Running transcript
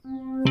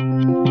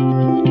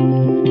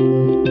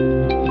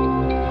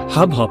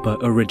Hubhopper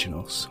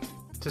Originals.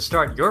 To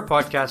start your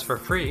podcast for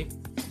free,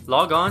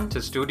 log on to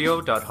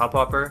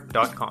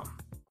studio.hubhopper.com.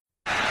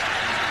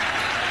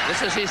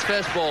 This is his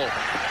first ball.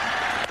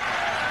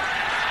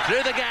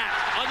 Through the gap,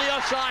 on the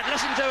offside,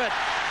 listen to it.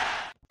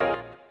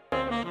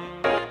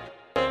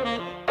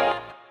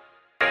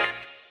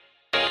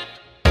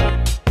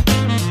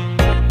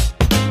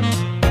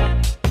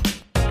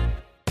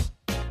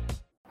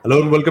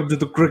 Hello and welcome to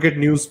the Cricket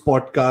News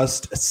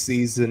Podcast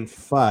Season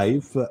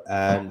 5,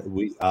 and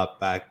we are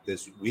back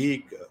this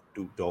week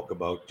to talk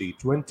about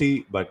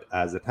T20, but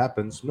as it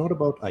happens, not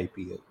about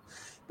IPL,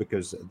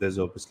 because there's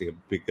obviously a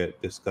bigger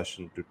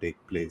discussion to take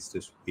place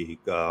this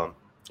week.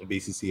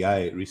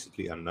 BCCI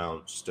recently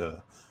announced,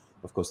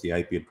 of course, the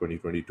IPL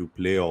 2022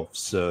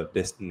 playoffs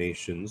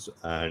destinations,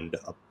 and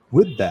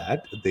with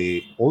that,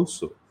 they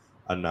also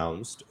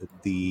announced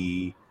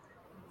the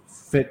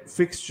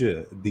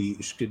fixture, the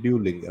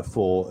scheduling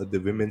for the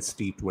Women's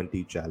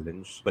T20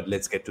 Challenge. But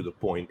let's get to the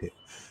point here.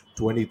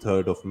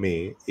 23rd of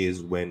May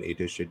is when it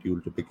is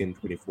scheduled to begin.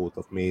 24th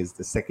of May is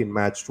the second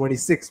match.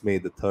 26th May,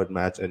 the third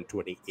match. And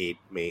 28th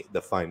May,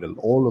 the final.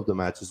 All of the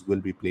matches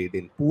will be played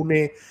in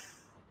Pune.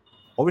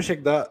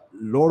 Abhishek, a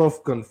lot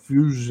of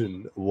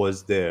confusion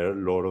was there, a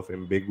lot of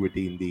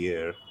ambiguity in the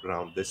air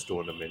around this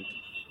tournament.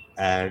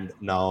 And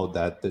now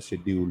that the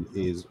schedule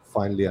is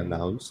finally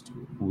announced,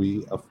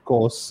 we, of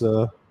course,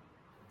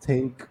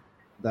 think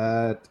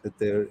that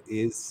there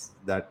is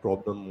that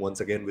problem once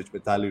again, which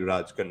Mithali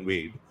Raj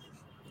conveyed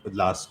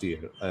last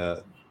year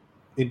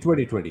in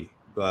 2020,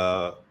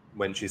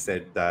 when she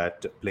said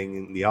that playing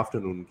in the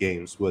afternoon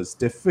games was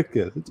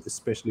difficult,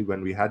 especially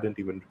when we hadn't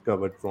even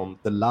recovered from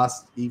the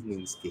last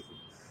evening's game.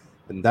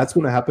 And that's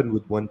going to happen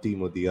with one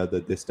team or the other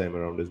this time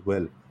around as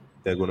well.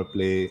 They're going to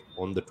play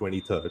on the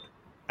 23rd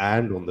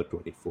and on the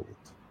 24th.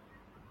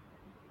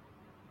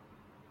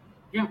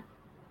 Yeah.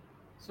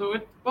 So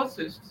it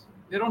persists.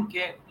 They don't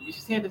care.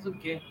 BCCI doesn't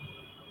care.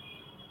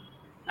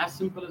 As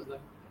simple as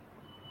that.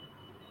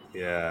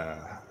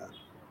 Yeah.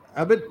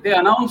 I mean, they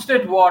announced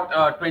it,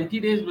 20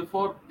 days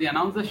before they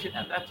announced the shit.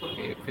 That's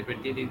okay for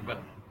 20 days,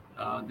 but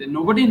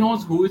nobody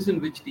knows who is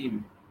in which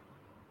team.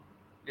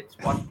 It's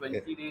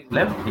 20 days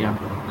left. Yeah.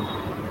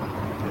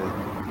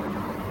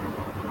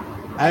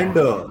 And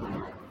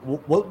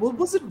what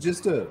was it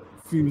just a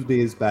few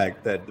days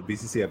back that the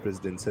BCCI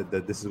president said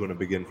that this is going to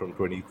begin from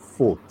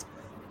 24th?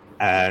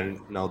 And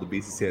now the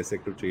BCCI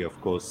secretary,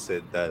 of course,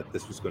 said that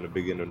this was going to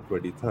begin on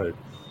 23rd.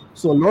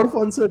 So a lot of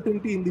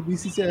uncertainty in the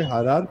BCCI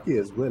hierarchy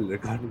as well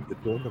regarding the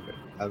tournament.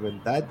 I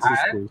mean, that's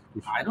just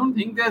I don't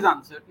think there's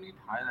uncertainty in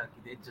hierarchy.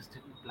 They just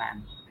didn't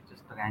plan. They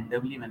just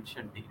randomly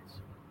mentioned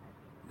dates.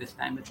 This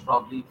time it's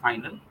probably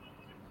final.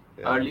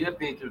 Yeah. Earlier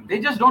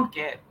they just don't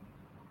care.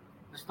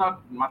 It's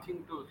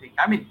nothing to think.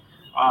 I mean,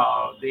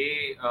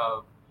 they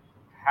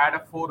had a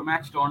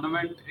 4-match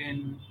tournament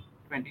in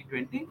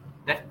 2020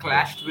 that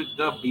clashed with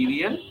the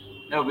BVL,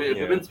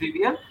 women's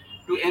BVL,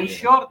 to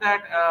ensure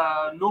that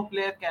no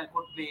player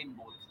could play in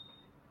both.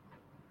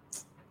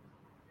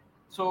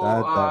 So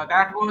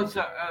that was,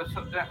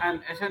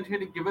 and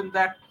essentially given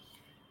that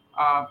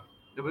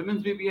the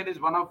women's BVL is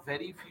one of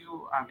very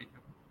few,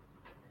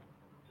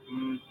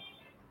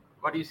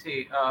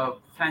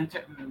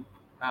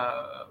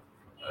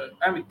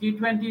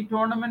 T20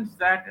 tournaments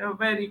that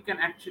where you can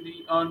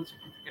actually earn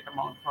significant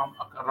amount from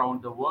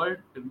around the world.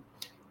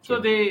 So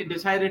they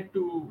decided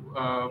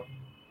to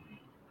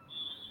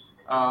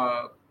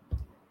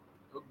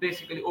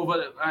basically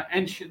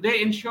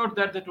they ensured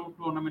that the two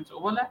tournaments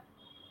overlap.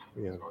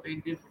 Yeah. So the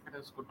Indian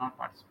cricketers could not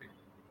participate.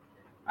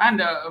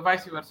 And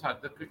vice versa,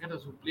 the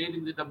cricketers who played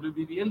in the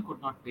WBBL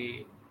could not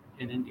play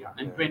in India.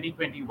 In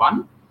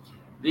 2021,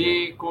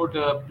 they could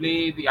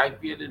play the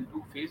IPL in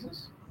 2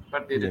 phases,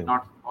 but they did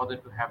not bother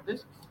to have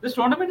this. This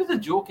tournament is a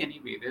joke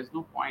anyway. There's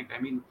no point. I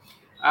mean,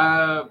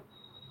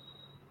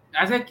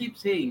 as I keep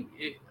saying,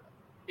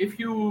 if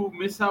you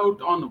miss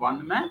out on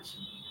one match,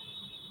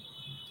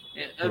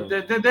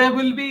 there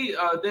will be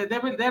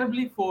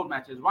 4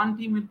 matches. One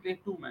team will play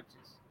 2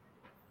 matches.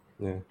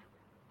 Yeah.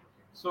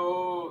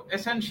 So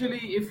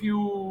essentially, if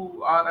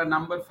you are a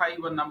number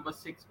 5 or number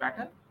 6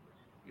 batter,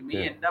 you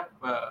may end up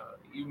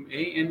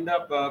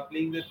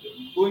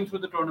going through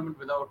the tournament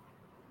without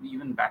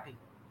even batting.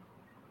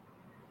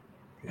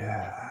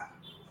 Yeah.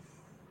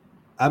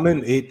 I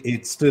mean,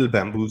 it still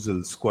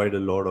bamboozles quite a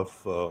lot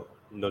of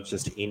not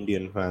just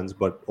Indian fans,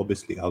 but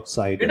obviously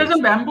outside. It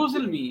doesn't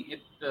bamboozle me.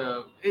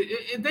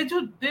 They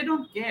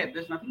don't care.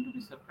 There's nothing to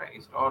be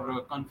surprised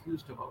or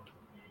confused about.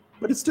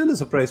 But it's still a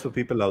surprise for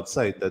people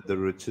outside that the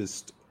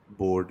richest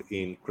board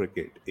in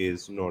cricket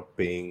is not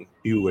paying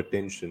due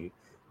attention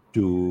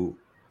to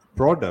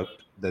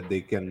product that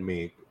they can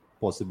make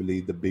possibly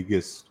the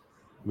biggest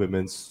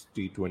women's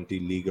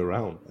T20 league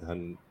around.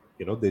 And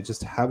they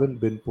just haven't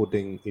been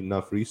putting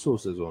enough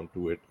resources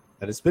onto it,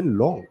 and it's been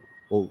long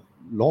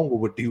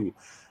overdue.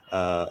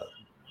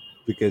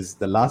 Because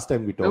the last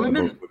time we talked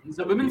about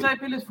the women's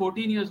IPL is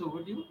 14 years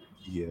overdue.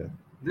 Yeah.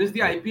 This is the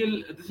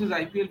IPL. This is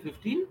IPL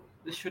 15.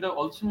 This should have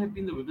also have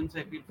been the women's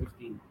IPL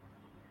 15.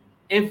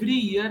 Every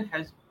year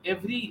has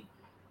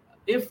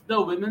If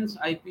the women's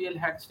IPL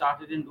had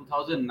started in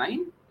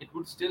 2009, it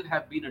would still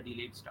have been a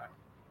delayed start.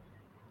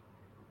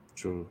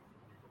 True.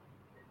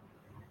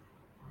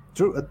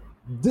 True.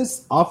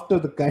 This, after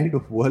the kind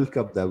of World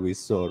Cup that we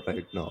saw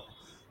right now,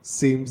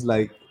 seems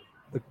like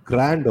a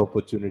grand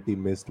opportunity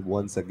missed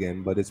once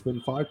again. But it's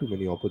been far too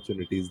many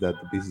opportunities that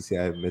the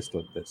BCCI have missed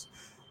on this.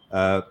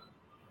 Uh,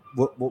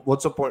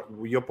 what's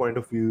your point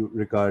of view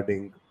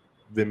regarding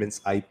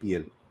women's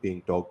IPL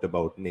being talked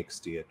about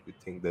next year? Do you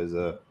think there's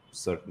a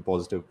certain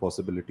positive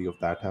possibility of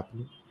that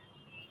happening?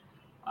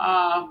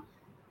 Uh,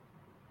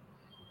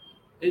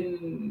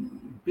 in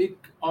big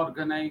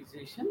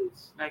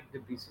organizations like the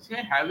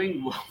BCCI,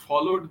 having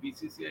followed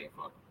BCCI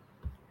for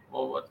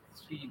over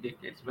 3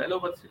 decades, well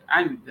over 3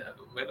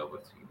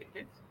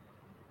 decades,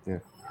 Yeah.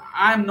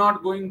 I'm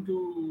not going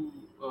to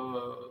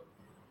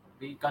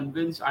be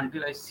convinced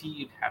until I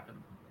see it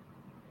happen,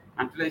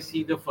 until I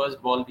see the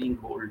first ball being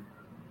bowled.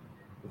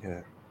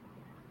 Yeah.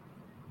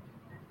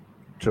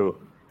 True.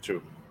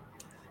 True.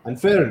 And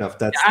fair enough.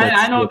 I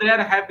That's know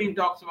there have been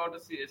talks about a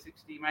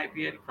 6-team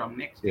IPL from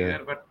next Yeah.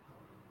 year, but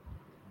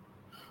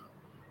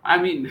I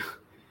mean,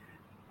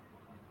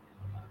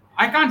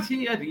 I can't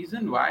see a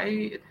reason why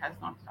it has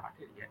not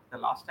started yet. The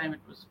last time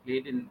it was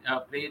played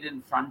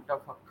in front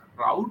of a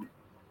crowd,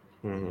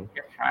 Mhm.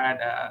 it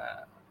had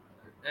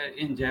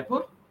in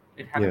Jaipur,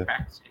 it had a Yeah.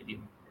 packed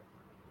stadium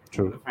for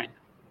True. the final.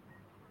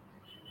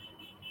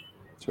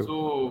 True.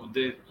 So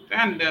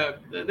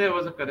there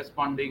was a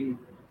corresponding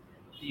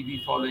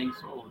TV following.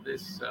 So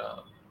this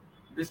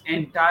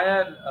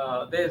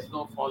entire there's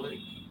no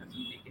following. It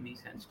doesn't make any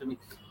sense to me.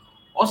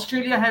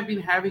 Australia have been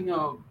having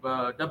a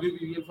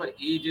WBBL for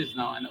ages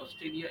now, and in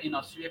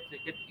Australia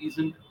cricket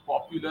isn't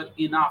popular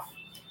enough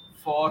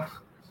for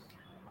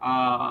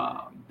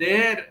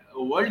their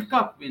World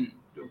Cup win,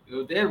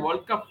 their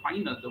World Cup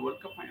final, the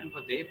World Cup final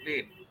that they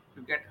played,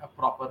 to get a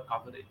proper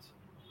coverage.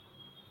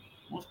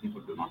 Most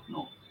people do not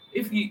know.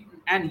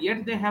 And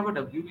yet they have a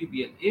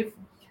WBBL. If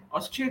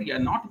Australia,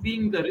 not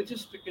being the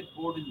richest cricket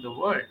board in the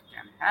world,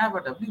 can have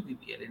a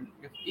WBBL, and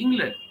if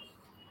England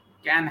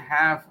can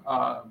have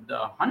the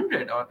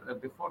 100, or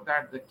before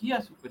that the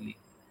Kia Super League,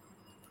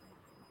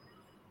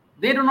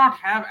 they do not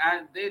have,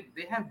 they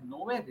have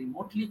nowhere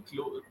remotely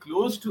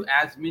close to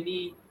as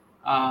many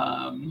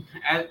as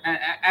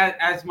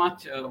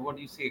much what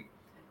do you say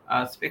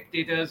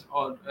spectators,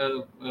 or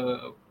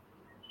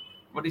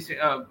what do you say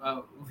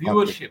Public.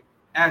 viewership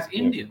as Yeah.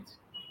 Indians.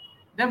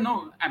 They have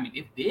no. I mean,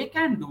 if they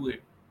can do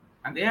it,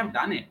 and they have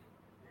done it,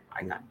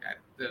 I Yeah. can't.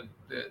 The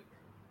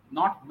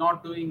not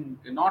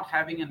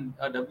having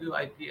a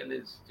WIPL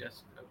is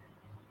just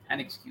an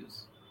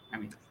excuse. I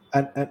mean,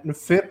 And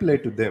fair play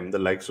to them, the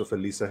likes of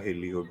Elisa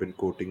Haley, who have been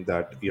quoting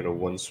that,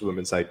 once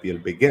women's IPL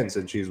begins,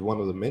 and she's one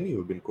of the many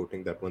who've been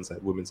quoting that once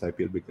women's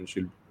IPL begins,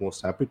 she'll be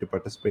most happy to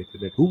participate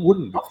in it. Who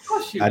wouldn't be? of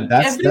course she And will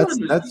be. Everyone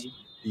will that's be.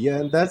 yeah,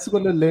 and that's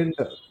going to lend,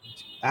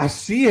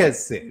 as she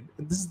has said,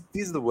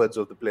 these are the words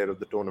of the player of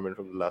the tournament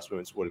from the last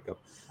Women's World Cup.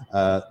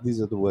 These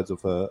are the words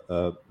of her,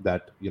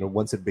 that,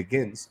 once it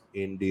begins,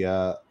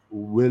 India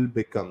will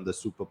become the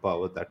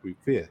superpower that we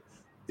fear.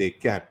 They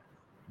can,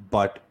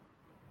 but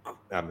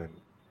I mean,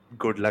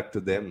 good luck to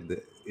them.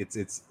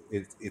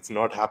 It's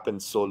not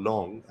happened so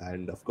long,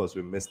 and of course,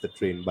 we missed the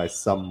train by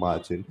some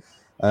margin.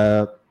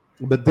 Uh,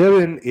 but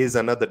therein is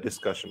another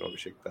discussion,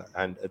 Abhishekta,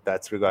 and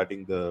that's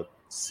regarding the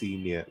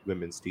senior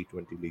women's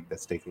T20 league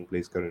that's taking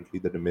place currently,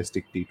 the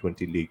domestic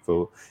T20 league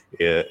for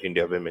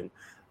India women.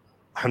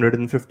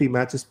 150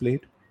 matches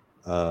played,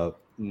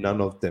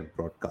 none of them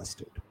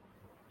broadcasted.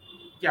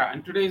 Yeah,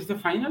 and today is the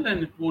final,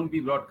 and it won't be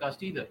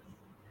broadcast either.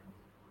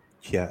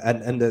 Yeah,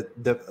 and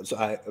so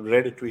I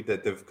read a tweet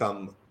that they've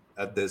come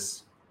at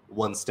this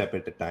one step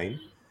at a time.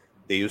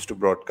 They used to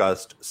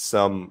broadcast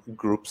some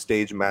group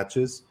stage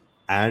matches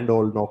and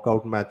all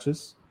knockout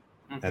matches,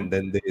 Hmm. and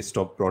then they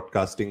stopped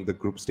broadcasting the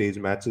group stage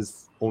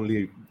matches,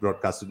 only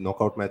broadcasted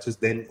knockout matches,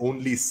 then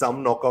only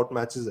some knockout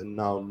matches, and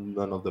now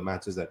none of the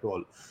matches at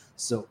all.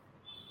 So,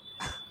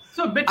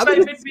 So I mean,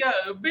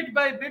 bit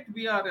by bit,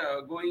 we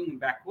are going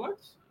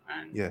backwards,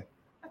 and yeah,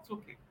 that's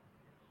okay.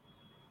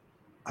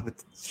 I mean,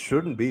 it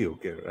shouldn't be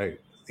okay, right?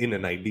 In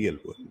an ideal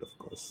world, of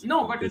course,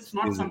 No, but but it's this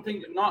not isn't.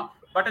 something. Not,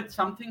 but it's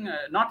something.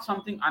 Not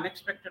something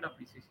unexpected of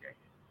BCCI.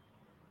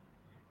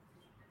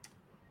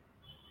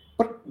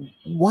 But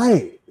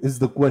why is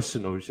the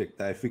question,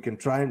 Abhishekta? If we can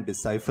try and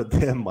decipher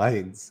their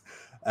minds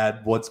and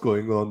what's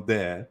going on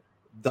there,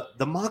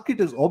 the market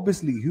is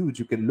obviously huge.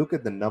 You can look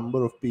at the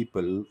number of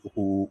people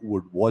who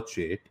would watch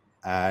it,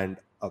 and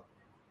a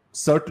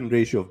certain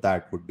ratio of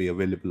that would be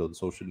available on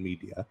social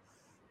media.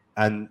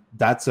 And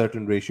that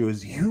certain ratio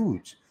is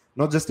huge,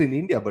 not just in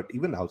India, but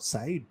even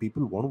outside.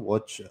 People want to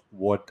watch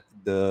what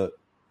the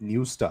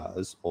new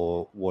stars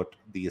or what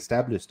the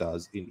established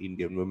stars in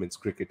Indian women's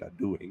cricket are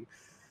doing,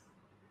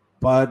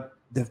 but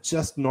they've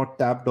just not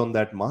tapped on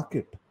that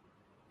market.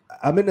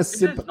 I mean, a It is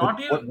simple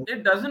not even.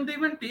 It doesn't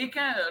even take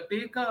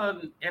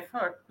an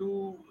effort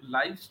to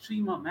live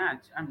stream a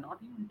match. I'm not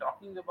even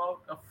talking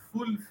about a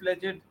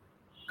full-fledged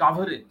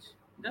coverage.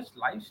 Just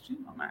live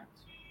stream a match.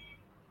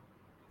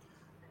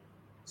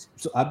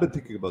 So I've been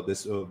thinking about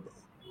this.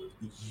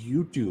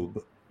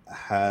 YouTube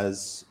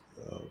has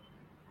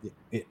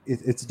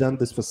it's done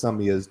this for some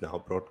years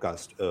now,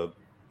 broadcast,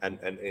 and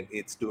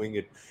it's doing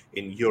it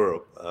in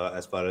Europe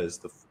as far as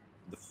the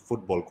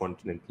football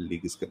continental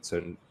league is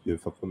concerned.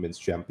 For Women's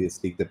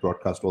Champions League, they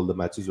broadcast all the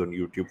matches on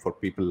YouTube for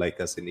people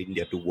like us in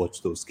India to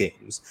watch those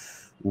games.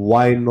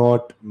 Why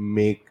not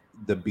make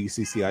the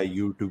BCCI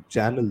YouTube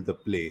channel the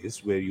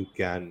place where you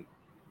can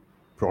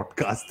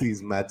broadcast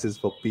these matches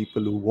for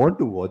people who want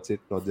to watch it,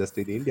 not just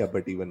in India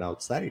but even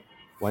outside?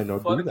 Why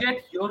not do that?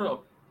 Forget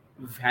Europe.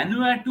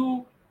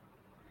 Vanuatu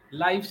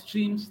live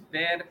streams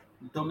their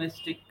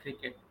domestic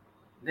cricket,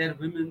 their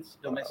women's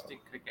domestic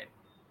cricket.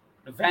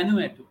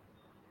 Vanuatu.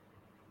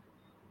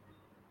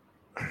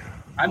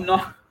 I'm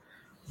not.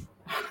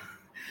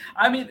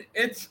 I mean,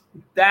 it's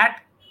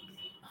that.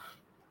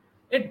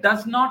 It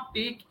does not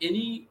take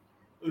any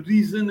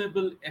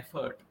reasonable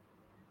effort.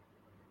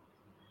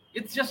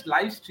 It's just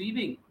live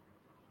streaming.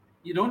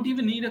 You don't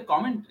even need a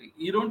commentary.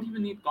 You don't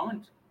even need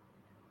commentary.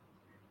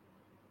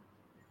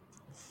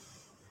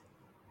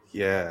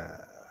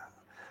 Yeah.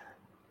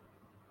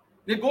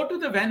 They go to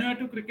the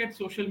Vanuatu cricket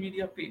social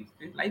media page.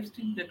 They live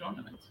stream their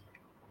tournaments.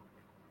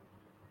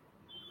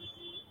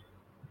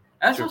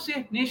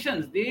 Associate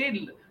Nations,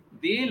 they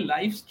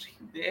live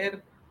stream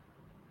their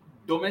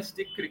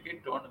domestic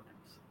cricket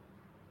tournaments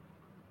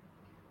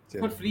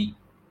for free.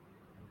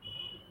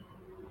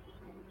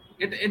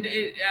 It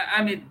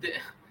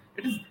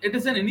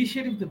is an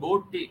initiative the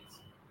board takes.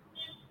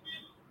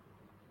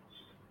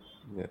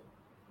 Yeah.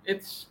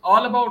 It's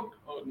all about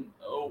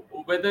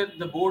whether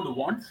the board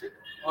wants it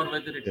or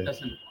whether it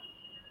doesn't want.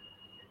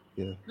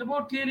 Yeah. The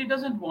board clearly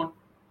doesn't want.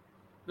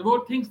 The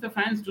board thinks the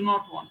fans do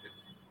not want it.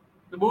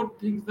 The board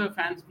thinks the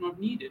fans do not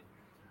need it.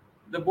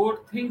 The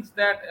board thinks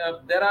that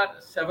there are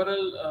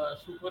several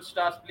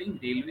superstars playing.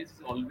 Railways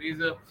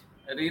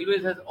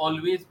has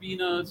always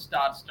been a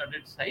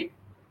star-studded side.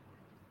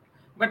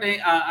 But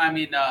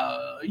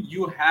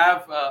you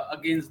have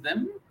against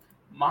them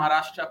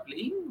Maharashtra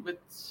playing with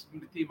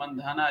Smriti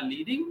Mandhana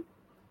leading,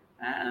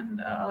 and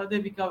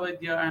Devika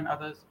Vaidya and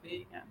others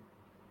playing. And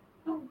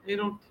no, they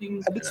don't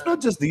think. And it's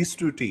not just these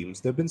two teams.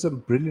 There have been some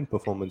brilliant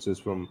performances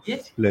from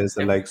Yes, players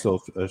the definitely. likes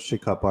of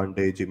Shikha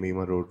Pandey,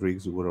 Jemima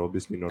Rodriguez, who were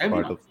obviously not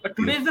part of. But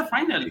today is the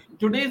final.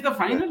 Today is the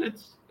final.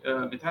 It's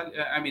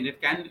Mithali.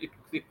 It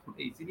could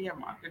easily have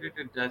marketed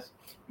it as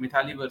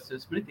Mithali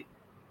versus Smriti.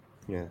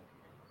 Yeah,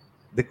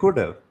 they could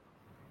have.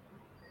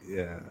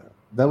 Yeah,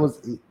 that was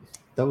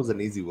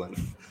an easy one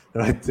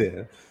right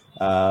there.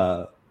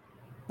 But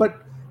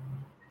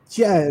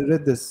yeah, I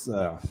read this,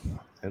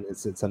 and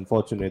it's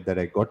unfortunate that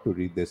I got to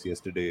read this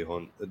yesterday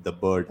on the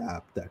Bird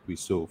app that we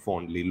so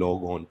fondly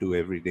log on to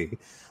every day.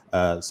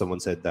 Someone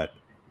said that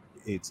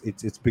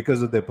it's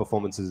because of their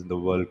performances in the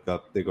World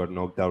Cup they got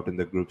knocked out in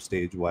the group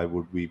stage. Why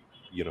would we,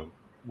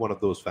 one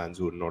of those fans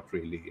who are not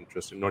really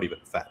interested, not even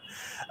a fan,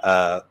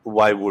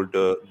 why would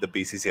the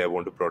BCCI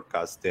want to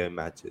broadcast their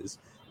matches?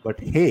 But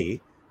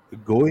hey,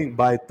 going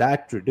by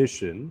that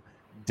tradition,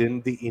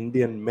 didn't the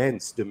Indian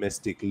men's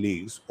domestic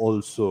leagues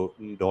also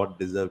not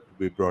deserve to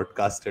be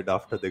broadcasted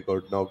after they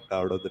got knocked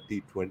out of the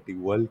T20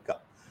 World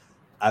Cup?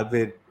 I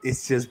mean,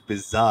 it's just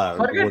bizarre.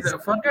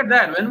 Forget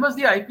that. When was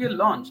the IPL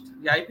launched?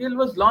 The IPL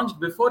was launched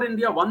before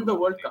India won the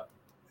World Cup.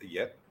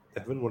 Yeah,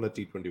 they haven't won a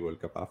T20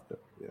 World Cup after.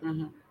 Yeah.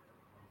 Mm-hmm.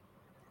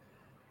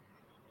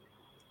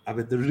 I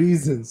mean, the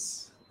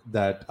reasons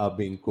that are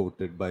being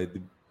quoted by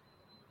the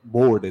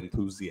board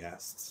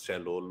enthusiasts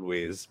shall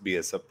always be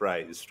a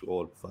surprise to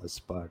all of us.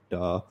 But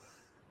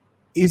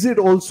is it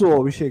also,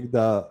 Abhishek,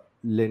 the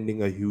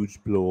lending a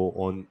huge blow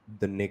on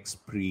the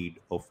next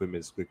breed of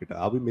women's cricket?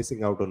 Are we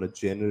missing out on a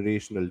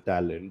generational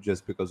talent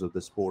just because of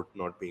the sport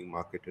not being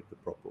marketed the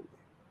proper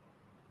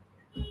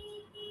way?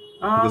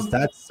 Because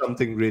that's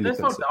something really. There's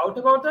no doubt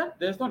about that.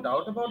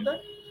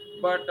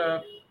 But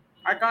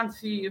I can't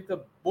see, if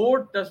the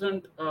board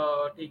doesn't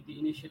take the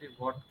initiative,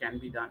 what can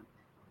be done.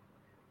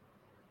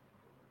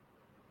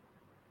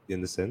 In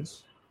the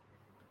sense?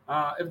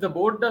 If the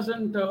board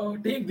doesn't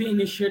take the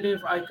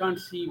initiative, I can't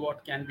see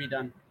what can be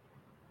done.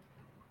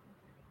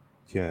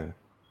 Yeah.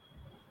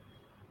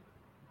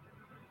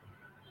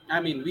 I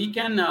mean, we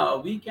can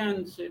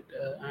sit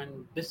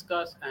and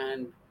discuss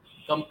and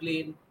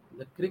complain.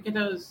 The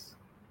cricketers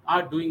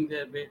are doing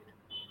their bit.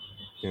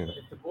 Yeah.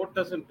 If the board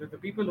doesn't, if the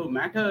people who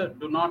matter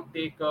do not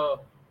take a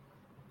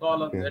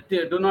call on that,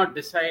 do not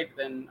decide,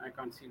 then I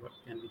can't see what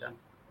can be done.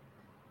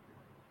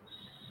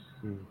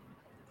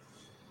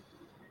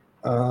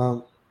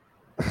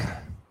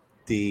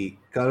 The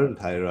current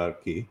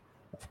hierarchy,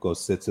 of course,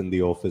 sits in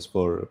the office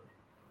for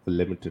a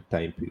limited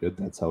time period.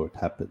 That's how it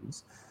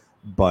happens.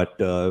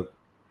 But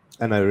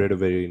and I read a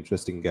very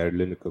interesting Gary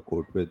Lineker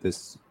quote where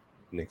this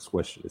next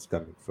question is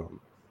coming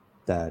from,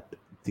 that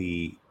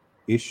the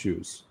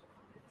issues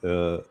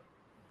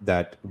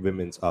that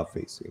women's are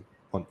facing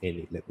on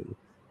any level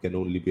can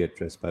only be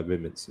addressed by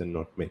women's and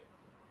not men.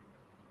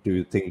 Do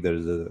you think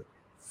there's a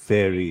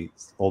very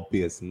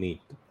obvious need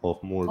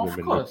of more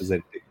women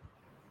representing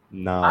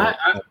now?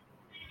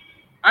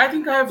 I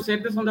think I have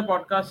said this on the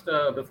podcast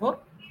before.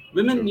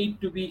 Women Sure.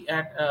 need to be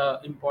at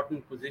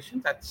important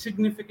positions, at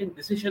significant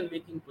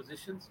decision-making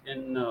positions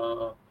in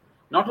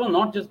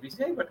not just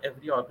BCI but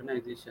every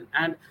organization,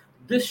 and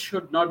this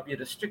should not be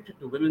restricted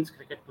to women's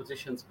cricket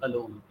positions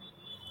alone.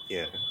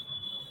 Yeah,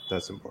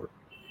 that's important.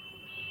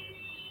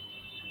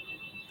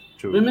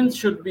 True. Women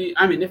should be.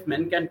 I mean, if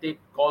men can take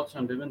calls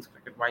on women's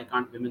cricket, why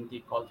can't women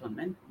take calls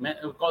on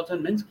calls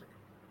on men's cricket?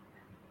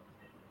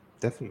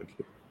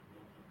 Definitely.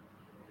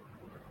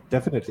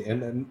 Definitely.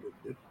 And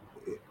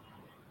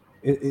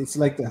it's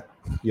like that,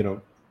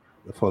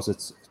 of course,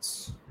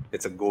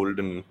 it's a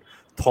golden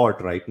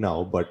thought right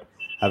now, but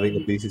having a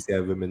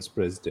BCCI women's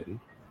president,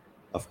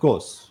 of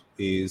course,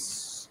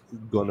 is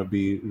gonna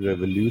be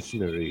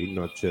revolutionary,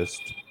 not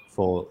just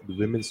for the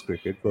women's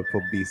cricket, but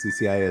for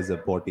BCCI as a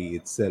body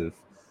itself.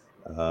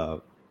 Uh,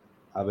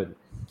 I mean,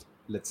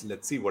 let's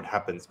see what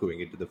happens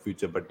going into the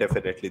future, but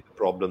definitely the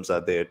problems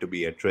are there to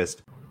be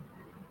addressed.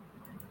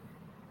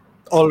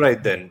 All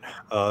right, then.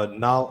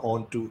 Now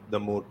on to the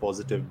more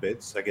positive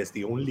bits. I guess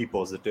the only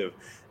positive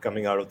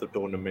coming out of the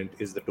tournament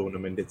is the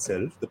tournament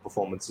itself, the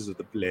performances of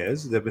the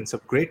players. There have been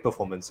some great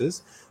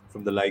performances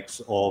from the likes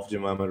of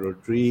Jemima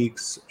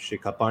Rodriguez,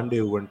 Shikha Pandey,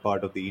 who weren't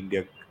part of the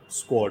India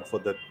squad for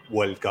the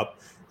World Cup.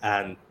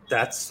 And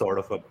that's sort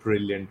of a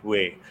brilliant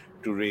way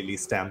to really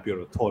stamp your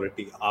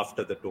authority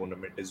after the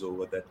tournament is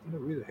over, that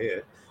we're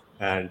here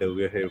and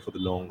we're here for the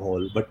long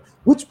haul. But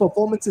which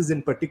performances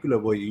in particular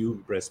were you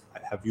impressed by?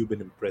 Have you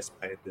been impressed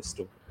by this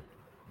tournament?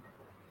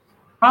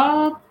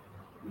 Uh,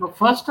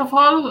 First of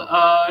all,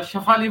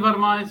 Shafali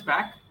Verma is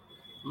back,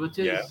 which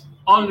is Yeah.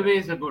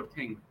 always a good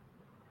thing.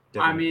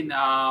 I Definitely. mean,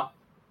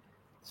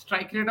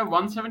 strike rate of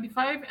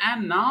 175,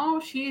 and now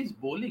she is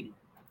bowling.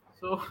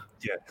 So,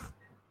 Yeah.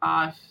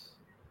 uh,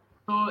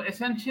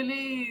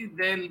 essentially,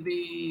 there'll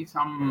be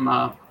some.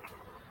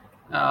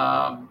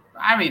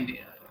 I mean,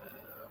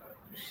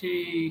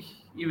 she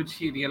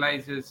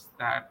realizes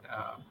that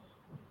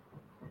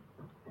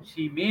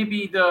she may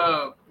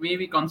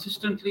be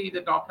consistently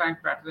the top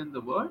ranked batter in the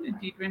world in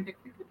T20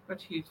 cricket,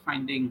 but she's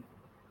finding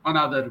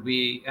another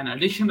way, an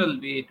additional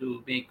way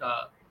to make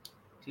a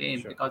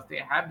claim, Sure. because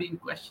there have been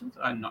questions,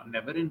 not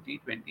never in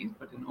T20s,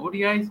 but in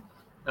ODIs,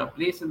 the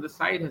place in the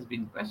side has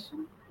been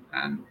questioned,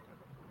 and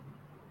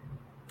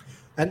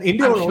And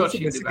India I'm were sure also she'll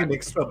be missing back. an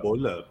extra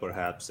bowler,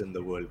 perhaps, in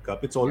the World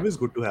Cup. It's always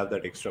good to have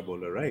that extra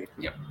bowler, right?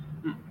 Yep.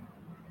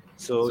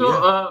 So, So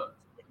yeah.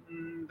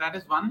 that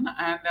is one,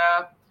 and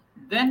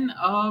then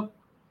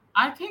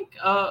I think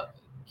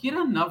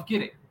Kiran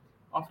Navgire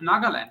of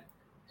Nagaland.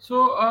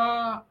 So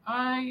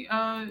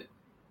I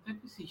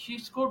let me see. She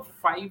scored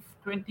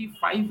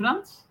 525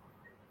 runs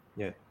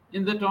Yeah.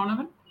 in the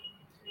tournament,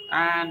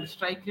 and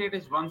strike rate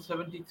is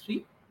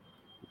 173.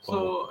 Wow.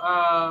 So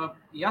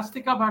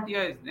Yastika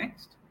Bhatia is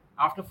next.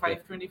 After Yeah.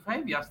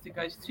 525,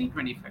 Yastika is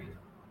 325.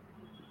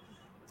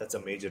 That's a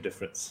major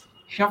difference.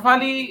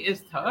 Shafali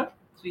is third,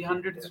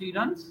 303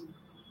 runs.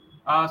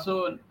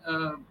 So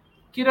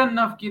Kiran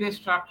Navgire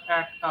struck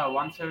at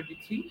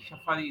 173.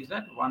 Shafali is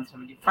at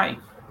 175.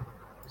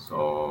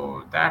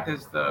 So that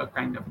is the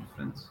kind of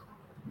difference.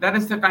 That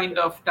is the kind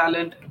of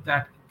talent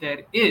that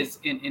there is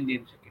in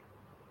Indian cricket.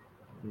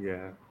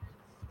 Yeah.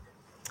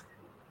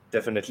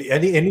 Definitely.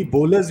 Any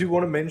bowlers you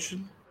want to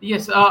mention?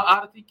 Yes,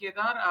 Arati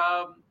Kedar.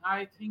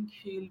 I think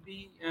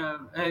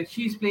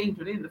she's playing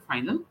today in the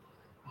final.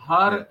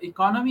 Her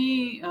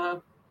economy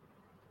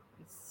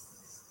is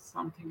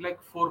something like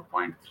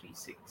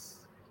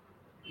 4.36.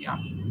 Yeah,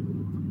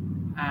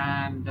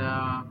 and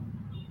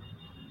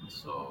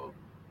so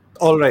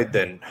All right,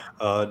 then.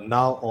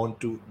 Now on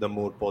to the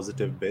more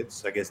positive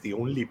bits. I guess the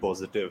only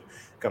positive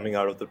coming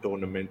out of the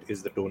tournament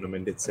is the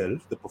tournament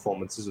itself, the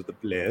performances of the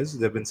players.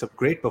 There have been some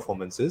great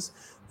performances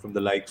from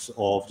the likes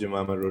of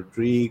Jemima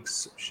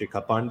Rodriguez,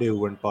 Shikha Pandey, who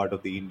weren't part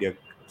of the India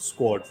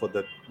squad for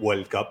the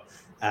World Cup.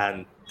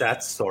 And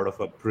that's sort of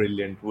a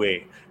brilliant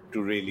way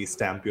to really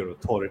stamp your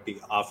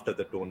authority after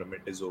the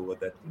tournament is over,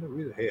 that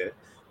we're here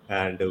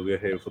and we're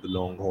here for the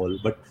long haul.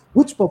 But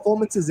which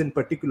performances in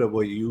particular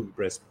were you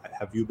impressed by?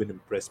 Have you been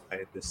impressed by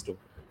this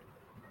tournament?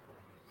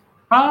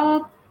 uh,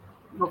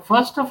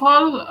 first of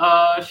all,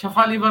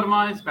 Shafali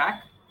Verma is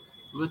back,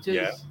 which is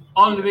Yeah.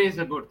 always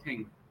a good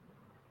thing.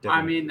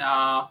 I Definitely. mean,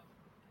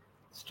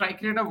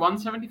 strike rate of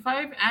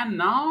 175, and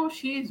now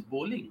she is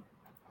bowling.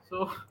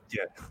 So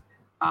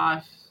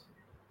Yeah.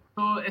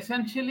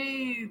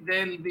 essentially,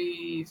 there'll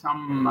be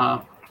some.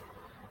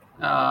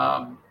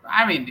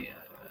 I mean,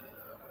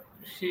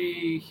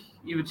 she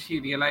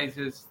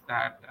realizes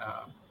that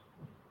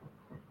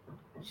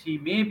she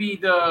may be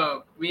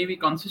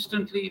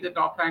consistently the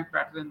top ranked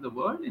batter in the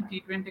world in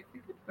T20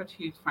 cricket, but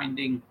she's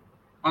finding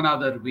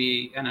another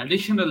way, an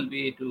additional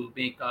way to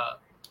make a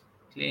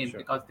claim, Sure.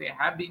 because there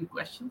have been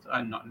questions,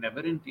 not never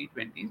in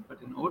T20s,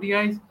 but in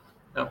ODIs,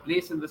 the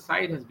place in the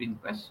side has been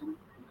questioned,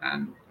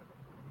 and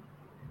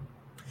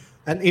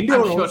And India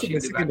I'm were sure also she'll be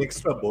missing an back.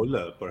 extra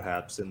bowler,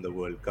 perhaps, in the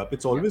World Cup.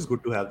 It's always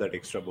good to have that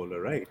extra bowler,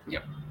 right?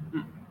 Yep.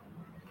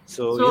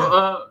 So, So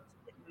yeah.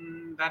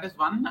 that is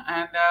one,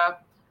 and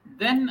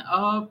then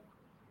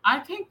I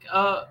think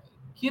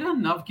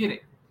Kiran Navgire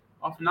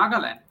of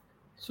Nagaland.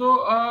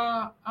 So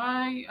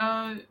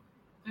let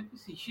me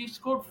see. She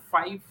scored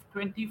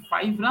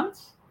 525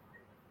 runs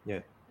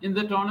Yeah. in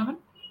the tournament,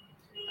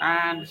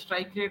 and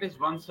strike rate is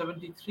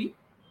 173.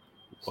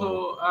 Wow.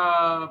 So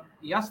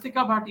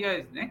Yastika Bhatia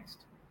is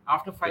next.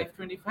 After Yeah.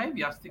 525,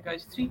 Yastika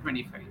is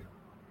 325.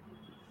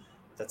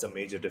 That's a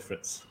major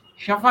difference.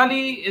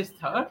 Shafali is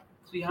third,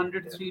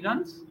 303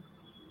 runs.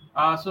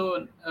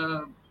 So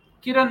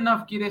Kiran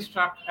Navgire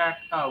struck at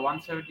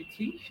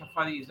 173.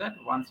 Shafali is at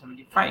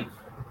 175.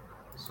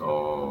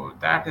 So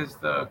that is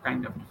the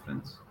kind of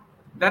difference.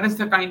 That is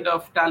the kind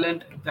of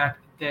talent that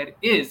there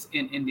is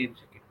in Indian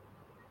cricket.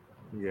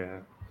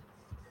 Yeah.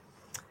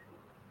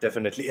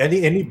 Definitely.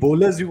 Any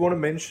bowlers you want to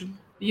mention?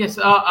 Yes,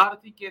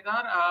 Arati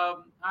Kedar.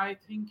 I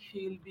think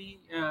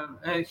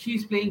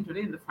she's playing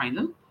today in the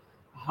final.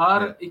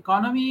 Her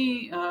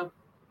economy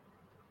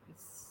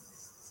is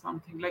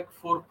something like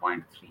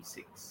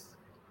 4.36.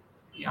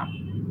 Yeah,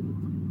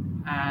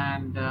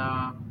 and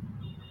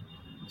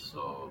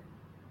so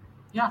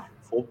yeah,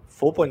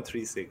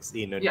 4.36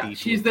 in a yeah, T20.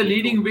 she's the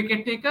leading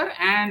wicket taker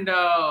and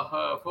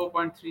her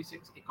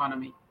 4.36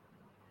 economy.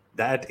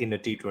 That in a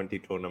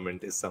T20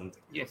 tournament is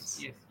something.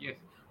 Yes.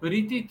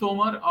 Riti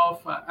Tomar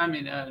of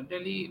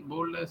Delhi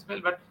bowled as well,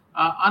 but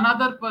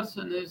another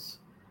person is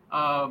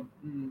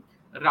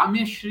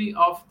Rameshri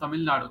of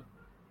Tamil Nadu.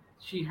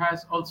 She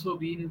has also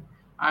been,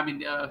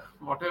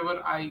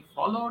 whatever I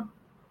followed,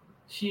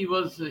 she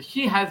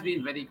has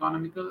been very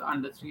economical,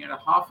 under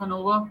 3.5 and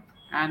over,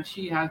 and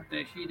she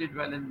did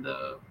well in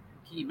the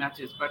key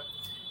matches. But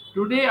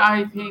today,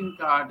 I think,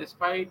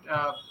 despite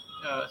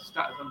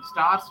some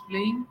stars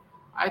playing,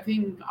 I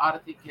think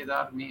Arati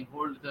Kedar may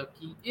hold the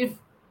key if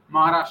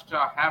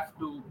Maharashtra have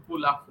to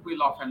pull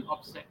off an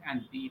upset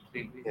and beat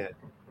Railway.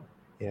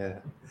 Yeah.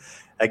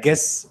 I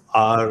guess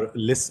our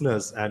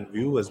listeners and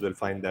viewers will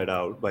find that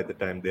out by the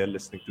time they're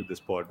listening to this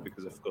pod,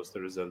 because of course the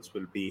results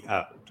will be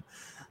out.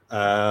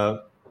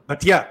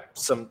 But yeah,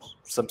 some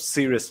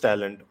serious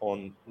talent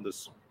on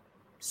this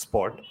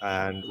spot,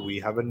 and we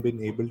haven't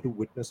been able to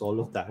witness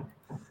all of that.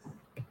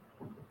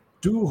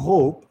 Do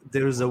hope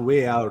there is a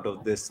way out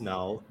of this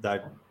now,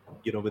 that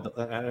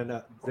and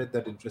I read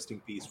that interesting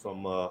piece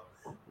from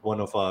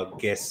one of our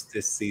guests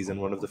this season,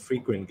 one of the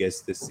frequent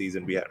guests this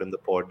season we had in the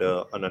pod,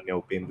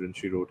 Ananya Upendran.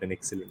 She wrote an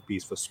excellent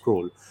piece for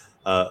Scroll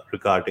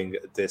regarding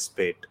this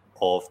bit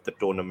of the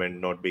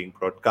tournament not being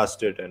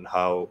broadcasted and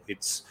how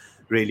it's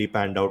really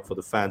panned out for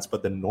the fans.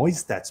 But the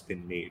noise that's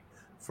been made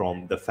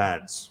from the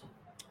fans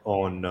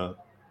on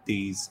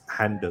these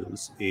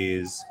handles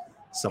is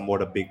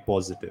somewhat a big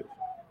positive.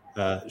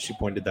 She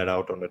pointed that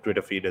out on her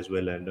Twitter feed as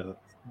well. And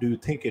do you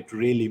think it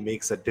really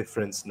makes a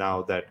difference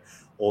now that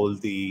all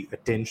the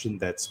attention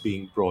that's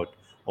being brought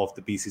of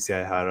the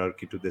BCCI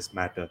hierarchy to this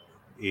matter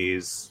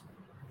is,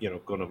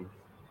 going to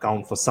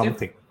count for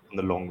something in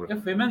the long run?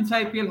 If women's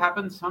IPL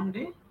happens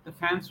someday, the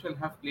fans will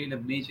have played a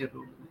major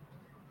role in it.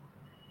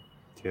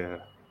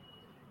 Yeah.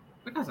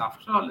 Because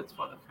after all, it's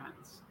for the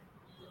fans.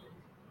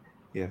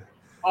 Yeah.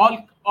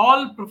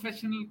 All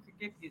professional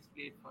cricket is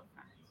played for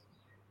fans.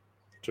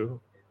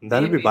 True. And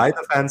that'll be by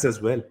the fans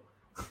as well.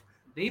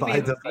 They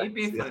pay for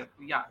it.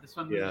 Yeah, this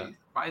one will be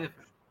by the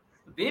fans.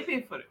 They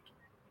pay for it.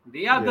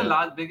 They are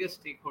the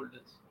biggest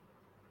stakeholders.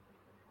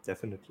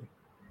 Definitely.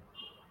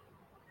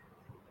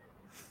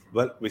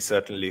 Well, we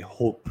certainly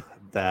hope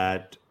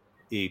that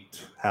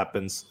it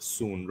happens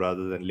soon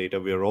rather than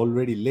later. We are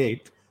already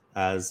late,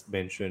 as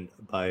mentioned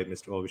by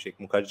Mr. Abhishek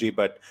Mukherjee.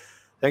 But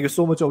thank you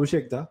so much,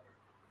 Abhishek Da,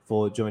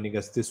 for joining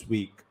us this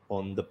week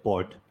on the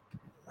pod.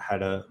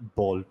 Had a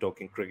ball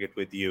talking cricket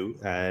with you,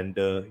 and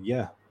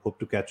hope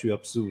to catch you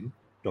up soon.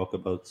 Talk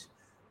about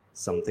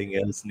something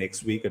else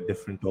next week, a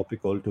different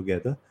topic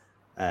altogether.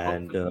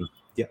 And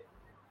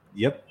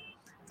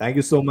thank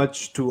you so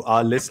much to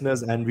our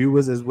listeners and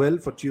viewers as well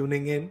for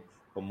tuning in.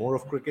 For more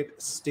of cricket,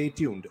 stay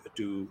tuned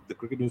to the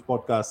Cricket News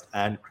Podcast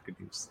and Cricket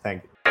News.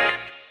 Thank you.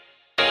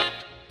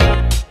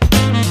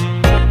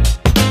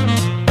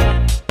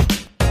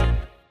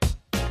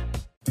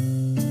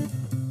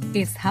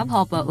 इस hub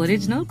hopper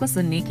original को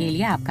सुनने के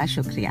लिए आपका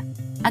शुक्रिया।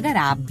 अगर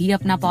आप भी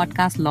अपना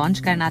पॉडकास्ट लॉन्च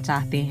करना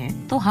चाहते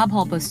हैं, तो हब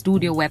हॉपर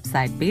स्टूडियो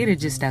वेबसाइट पे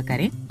रजिस्टर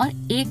करें और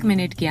 1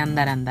 मिनट के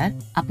अंदर अंदर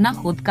अपना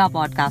खुद का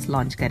पॉडकास्ट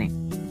लॉन्च करें।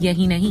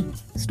 यही नहीं,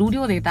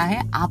 स्टूडियो देता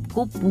है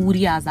आपको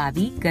पूरी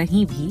आजादी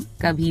कहीं भी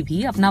कभी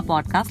भी अपना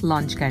पॉडकास्ट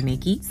लॉन्च करने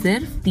की,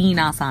 सिर्फ 3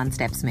 आसान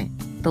स्टेप्स में।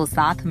 तो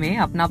साथ में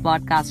अपना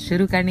पॉडकास्ट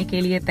शुरू करने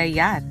के लिए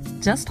तैयार?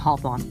 Just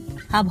hop on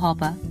hub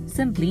hopper,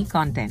 simply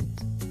content.